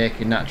look at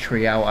taking that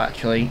tree out,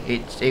 actually.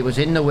 It was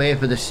in the way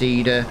for the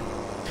cedar.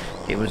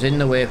 It was in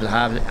the way for the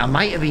harvest. I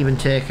might have even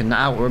taken that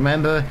out.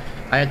 Remember,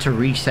 I had to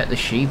reset the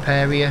sheep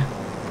area.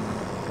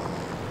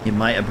 You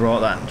might have brought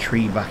that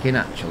tree back in,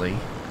 actually.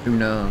 Who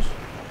knows?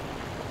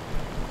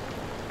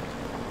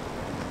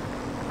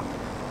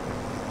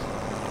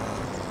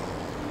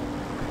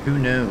 Who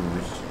knows?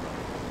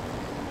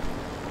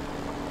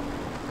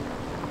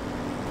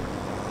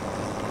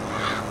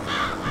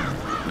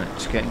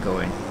 Let's get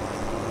going.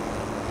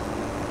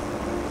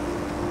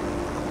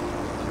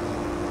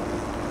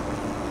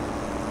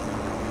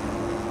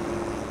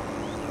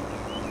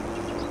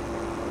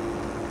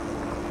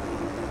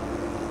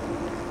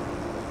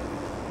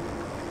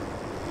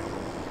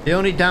 The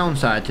only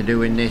downside to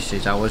doing this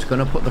is I was going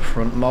to put the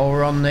front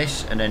mower on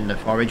this and then the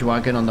forage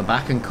wagon on the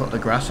back and cut the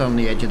grass on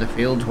the edge of the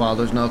fields while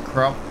there's no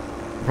crop.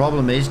 The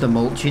problem is the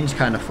mulching's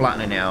kind of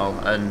flattening it all,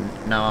 and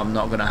now I'm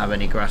not going to have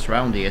any grass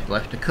around here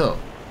left to cut.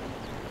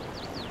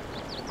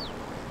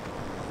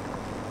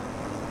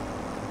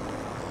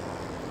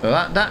 So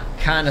that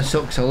kind of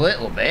sucks a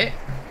little bit.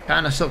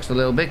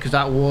 Because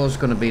that was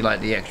going to be like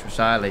the extra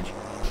silage.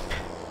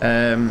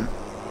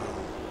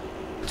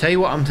 Tell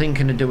you what I'm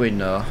thinking of doing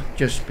though,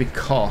 just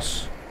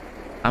because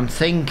I'm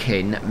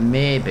thinking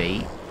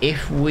maybe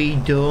if we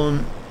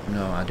don't...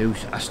 No,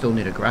 I still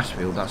need a grass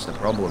field, that's the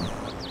problem.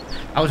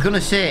 I was going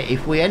to say,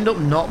 if we end up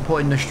not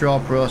putting the straw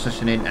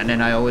processing in and then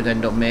I always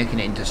end up making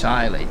it into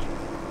silage,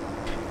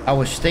 I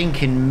was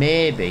thinking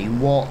maybe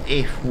what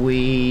if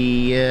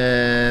we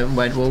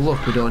went, well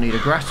look, we don't need a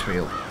grass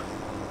field.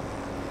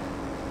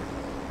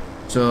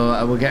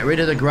 So we'll get rid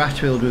of the grass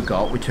field we've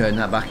got, we turn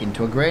that back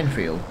into a grain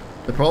field.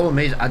 The problem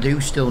is I do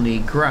still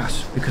need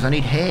grass because I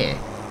need hay.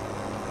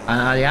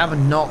 And I have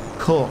not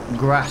cut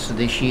grass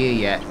this year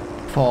yet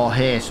for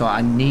hay, so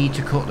I need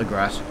to cut the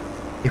grass.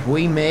 If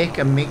we make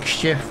a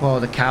mixture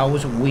for the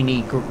cows, we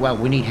need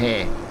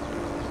hay.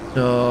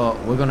 So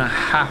we're going to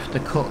have to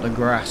cut the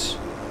grass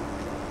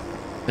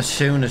as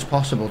soon as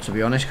possible, to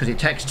be honest, because it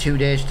takes 2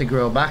 days to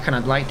grow back and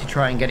I'd like to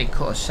try and get it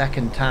cut a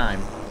second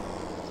time.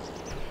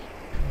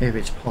 If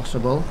it's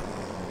possible.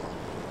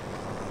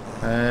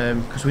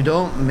 Because we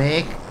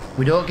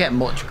don't get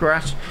much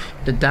grass.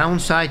 The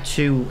downside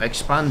to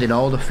expanding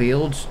all the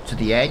fields to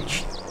the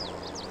edge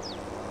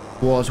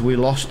was we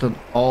lost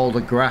all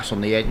the grass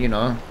on the edge, you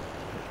know.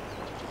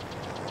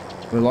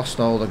 We lost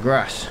all the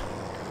grass.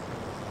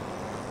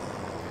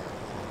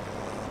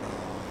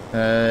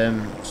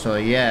 So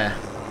yeah,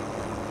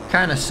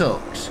 kind of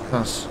sucks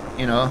because,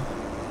 you know,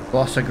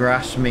 loss of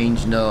grass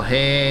means no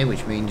hay,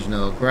 which means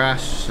no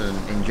grass,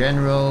 and in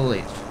general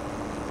it's...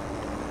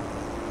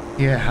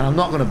 Yeah, and I'm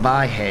not going to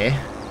buy hay.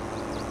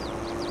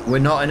 We're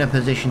not in a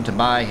position to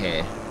buy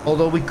hay.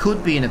 Although we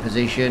could be in a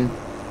position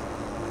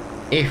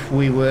if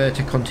we were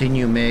to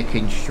continue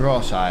making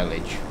straw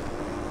silage.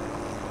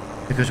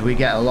 Because we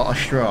get a lot of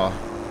straw.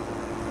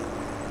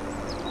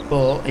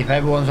 But if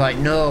everyone's like,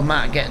 no,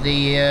 Matt, get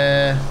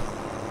the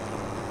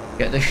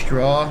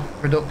straw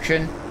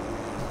production.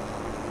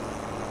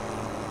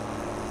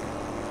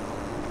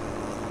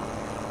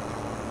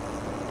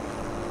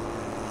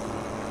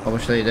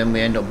 Obviously, then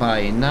we end up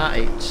buying that.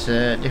 It's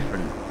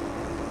different.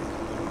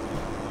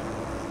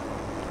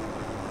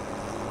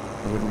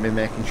 I wouldn't be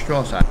making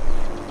straw sacks.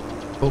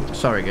 Oh,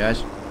 sorry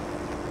guys.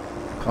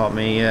 Caught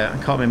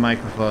my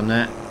microphone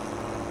there.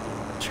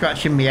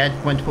 Scratching my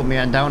head, went to put my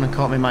hand down and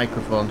caught my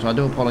microphone, so I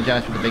do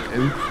apologise for the big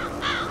oof.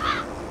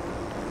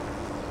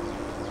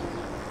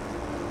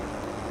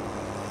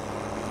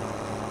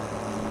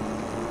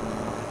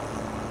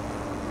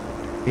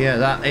 Yeah,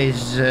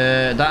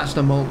 that's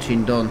the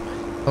mulching done.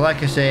 But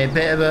like I say, a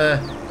bit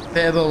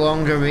of a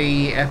longer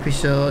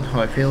episode,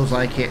 or it feels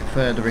like it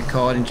for the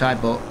recording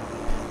side, but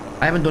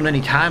I haven't done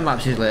any time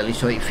lapses lately,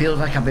 so it feels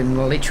like I've been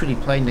literally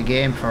playing the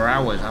game for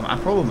hours. I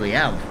probably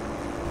have.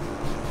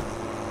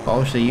 But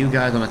obviously you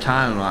guys on a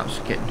time lapse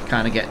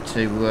kind of get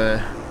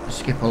to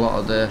skip a lot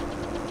of the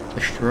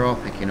straw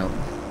picking up.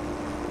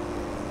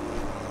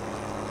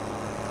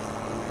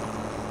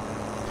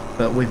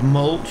 But we've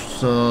mulched,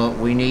 so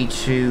we need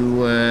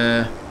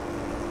to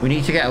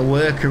get a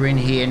worker in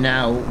here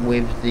now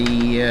with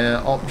the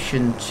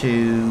option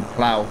to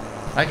plough.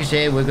 Like I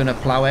say, we're going to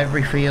plough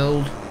every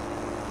field.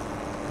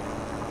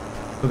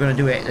 We're going to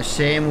do it the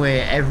same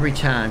way every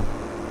time.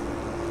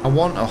 I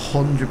want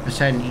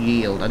 100%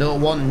 yield. I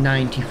don't want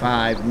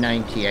 95,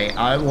 98.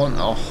 I want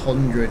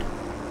 100%.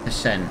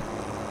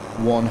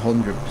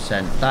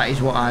 100%. That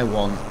is what I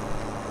want.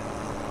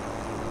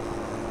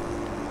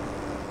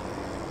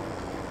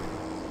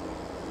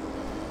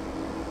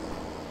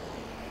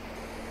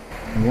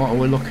 And what are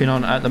we looking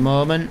on at the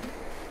moment?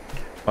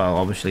 Well,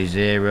 obviously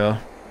 0.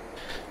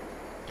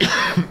 But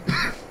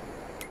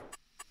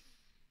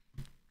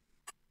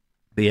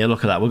yeah,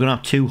 look at that. We're going to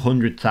have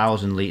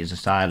 200,000 litres of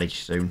silage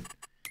soon.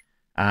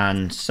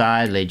 And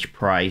silage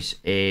price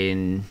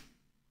in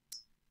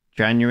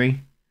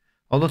January.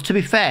 Although, to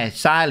be fair,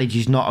 silage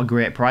is not a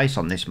great price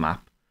on this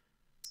map.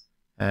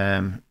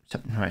 Right,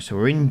 so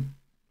we're in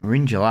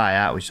July,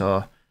 aren't we?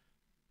 So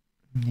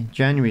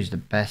January is the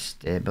best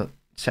day, but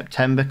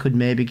September could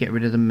maybe get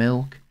rid of the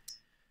milk.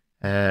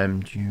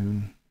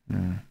 June,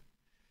 no.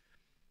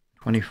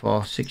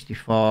 24,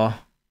 64,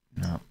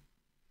 no.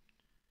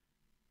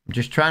 I'm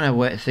just trying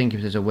to think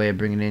if there's a way of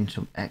bringing in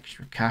some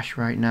extra cash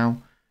right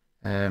now.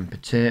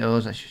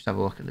 Potatoes, let's just have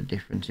a look at the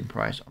difference in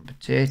price on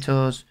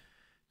potatoes.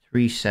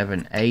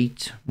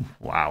 378.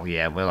 Wow,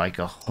 yeah, we're like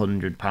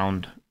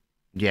 £100.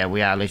 Yeah,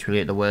 we are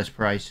literally at the worst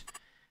price.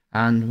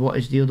 And what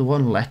is the other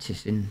one?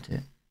 Lettuce, isn't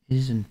it?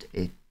 Isn't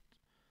it?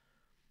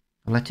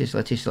 Lettuce.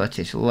 Wow,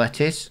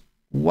 that's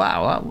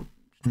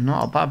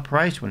not a bad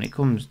price when it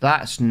comes.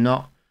 That's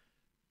not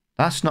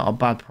a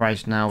bad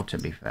price now, to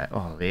be fair.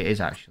 Oh, it is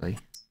actually.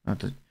 Oh,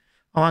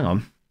 hang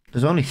on.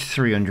 There's only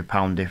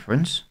 £300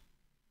 difference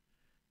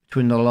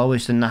between the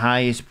lowest and the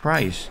highest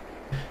price.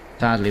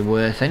 It's hardly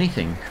worth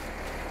anything.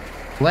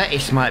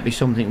 Lettuce might be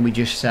something we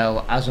just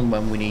sell as and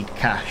when we need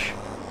cash.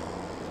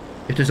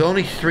 If there's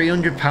only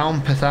 £300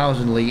 per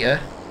 1,000 litre,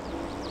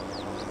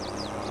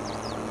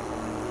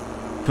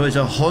 so it's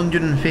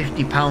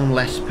 £150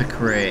 less per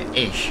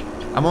crate-ish.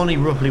 I'm only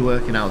roughly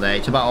working out there.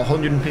 It's about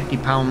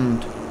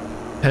 £150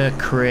 per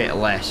crate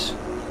less.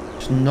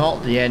 It's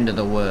not the end of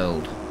the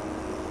world.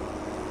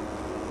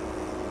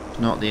 It's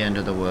not the end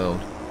of the world.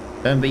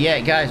 But yeah,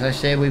 guys, I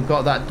say we've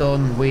got that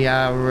done.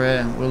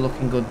 We're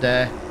looking good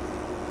there.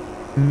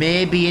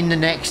 Maybe in the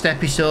next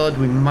episode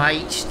we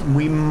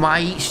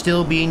might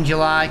still be in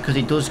July, because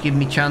it does give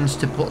me chance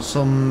to put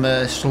some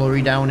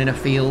slurry down in a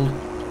field.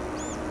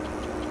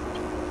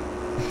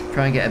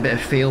 Try and get a bit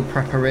of field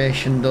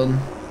preparation done.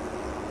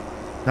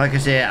 Like I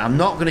say, I'm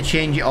not going to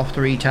change it off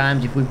 3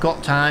 times. If we've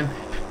got time,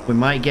 we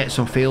might get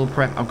some field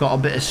prep. I've got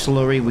a bit of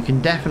slurry. We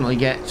can definitely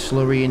get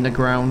slurry in the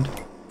ground.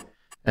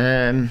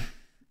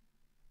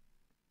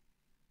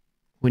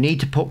 We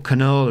need to put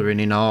canola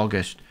in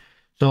August.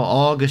 So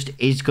August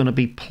is going to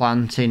be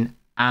planting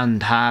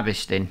and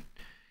harvesting.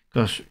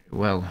 Because,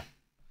 well,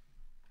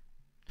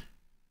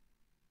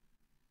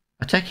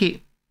 I take it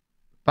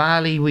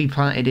barley we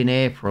planted in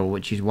April,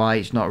 which is why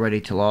it's not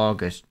ready till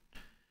August.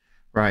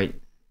 Right,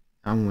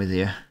 I'm with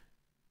you.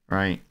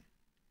 Right.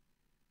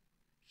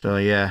 So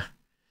yeah,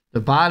 the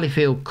barley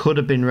field could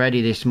have been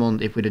ready this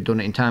month if we'd have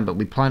done it in time, but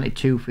we planted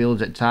 2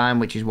 fields at a time,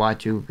 which is why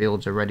 2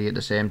 fields are ready at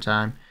the same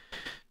time.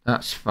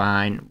 That's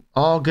fine.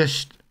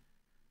 August.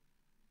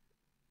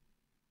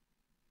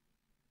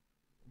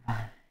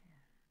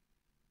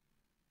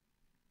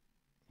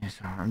 Yes,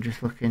 I'm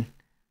just looking.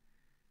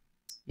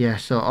 Yeah,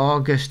 so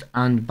August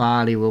and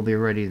barley will be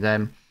ready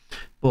then.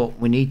 But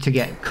we need to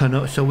get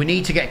canola. So we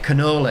need to get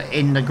canola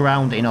in the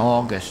ground in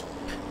August.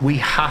 We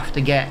have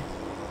to get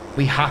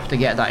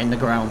that in the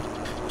ground.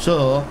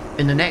 So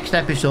in the next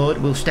episode,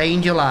 we'll stay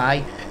in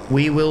July.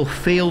 We will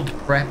field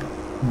prep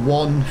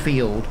 1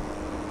 field.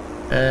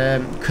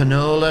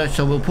 Canola.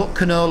 So we'll put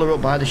canola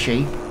up by the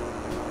sheep.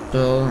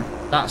 So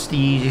that's the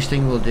easiest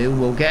thing we'll do.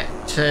 We'll get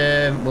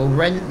we'll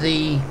rent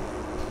the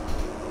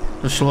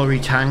the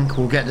slurry tank.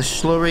 We'll get the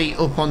slurry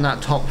up on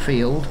that top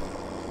field.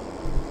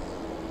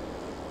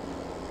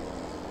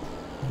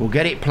 We'll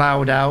get it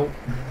ploughed out.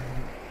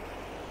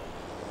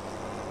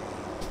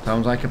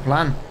 Sounds like a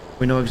plan.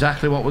 We know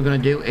exactly what we're going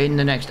to do in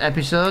the next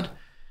episode.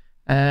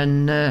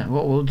 And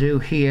what we'll do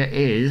here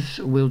is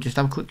we'll just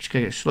have a quick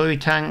look at slurry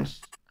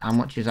tanks. How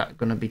much is that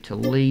going to be to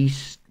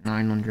lease?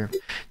 900.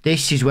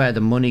 This is where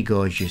the money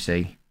goes, you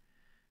see.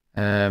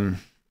 I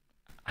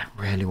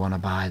really want to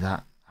buy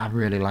that. I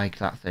really like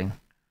that thing.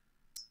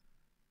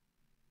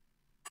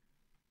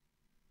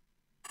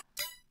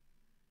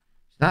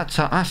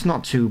 That's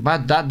not too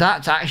bad.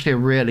 That's actually a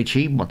really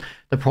cheap one.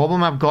 The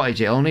problem I've got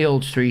is it only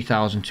holds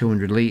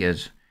 3,200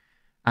 litres.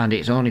 And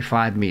it's only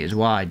 5 metres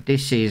wide.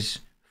 This is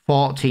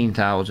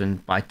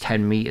 14,000 by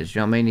 10 metres.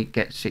 You know what I mean? It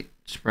gets it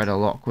spread a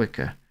lot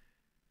quicker.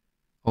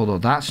 Although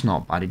that's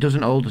not bad. It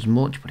doesn't hold as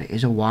much, but it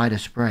is a wider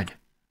spread.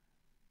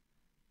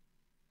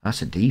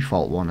 That's a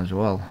default one as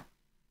well.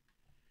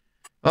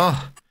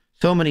 Oh,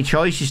 so many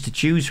choices to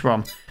choose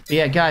from. But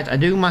yeah, guys, I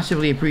do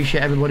massively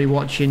appreciate everybody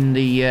watching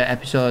the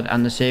episode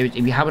and the series.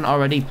 If you haven't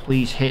already,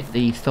 please hit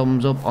the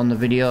thumbs up on the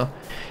video.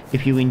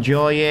 If you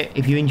enjoy it,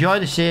 if you enjoy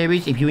the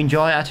series, if you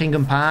enjoy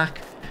Attingham Park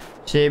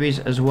series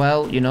as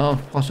well, you know,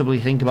 possibly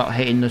think about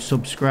hitting the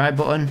subscribe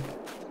button.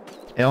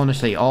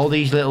 Honestly, all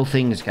these little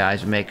things,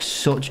 guys, make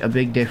such a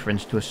big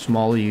difference to a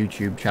small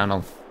YouTube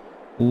channel.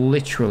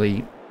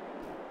 Literally,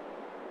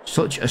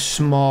 such a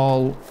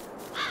small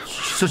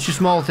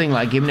thing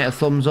like giving it a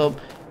thumbs up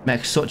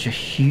makes such a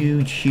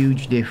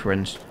huge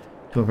difference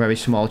to a very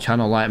small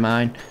channel like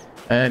mine.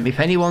 If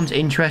anyone's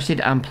interested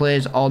and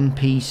plays on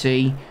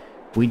PC,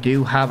 we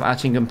do have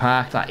Attingham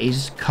Park that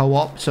is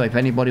co-op, so if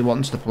anybody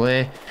wants to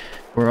play,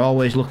 we're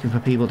always looking for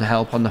people to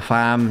help on the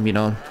farm, you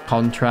know,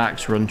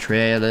 contracts, run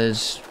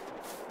trailers,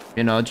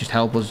 you know, just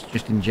help us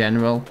just in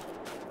general.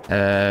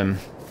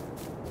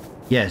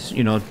 Yes,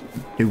 you know,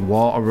 do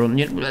water run,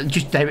 you know,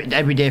 just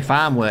everyday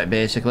farm work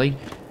basically.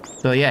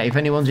 So yeah, if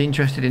anyone's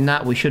interested in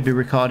that, we should be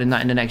recording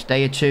that in the next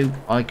day or two.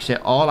 Like I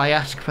said, all I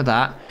ask for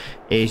that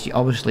is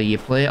obviously you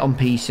play it on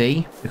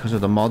PC because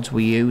of the mods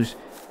we use,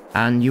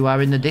 and you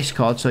are in the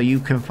Discord so you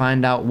can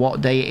find out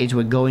what day it is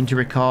we're going to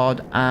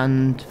record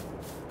and,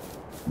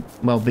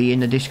 well, be in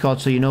the Discord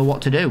so you know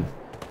what to do.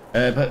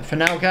 But for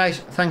now, guys,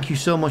 thank you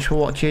so much for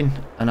watching,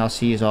 and I'll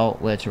see you all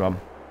later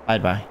on. Bye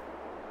bye.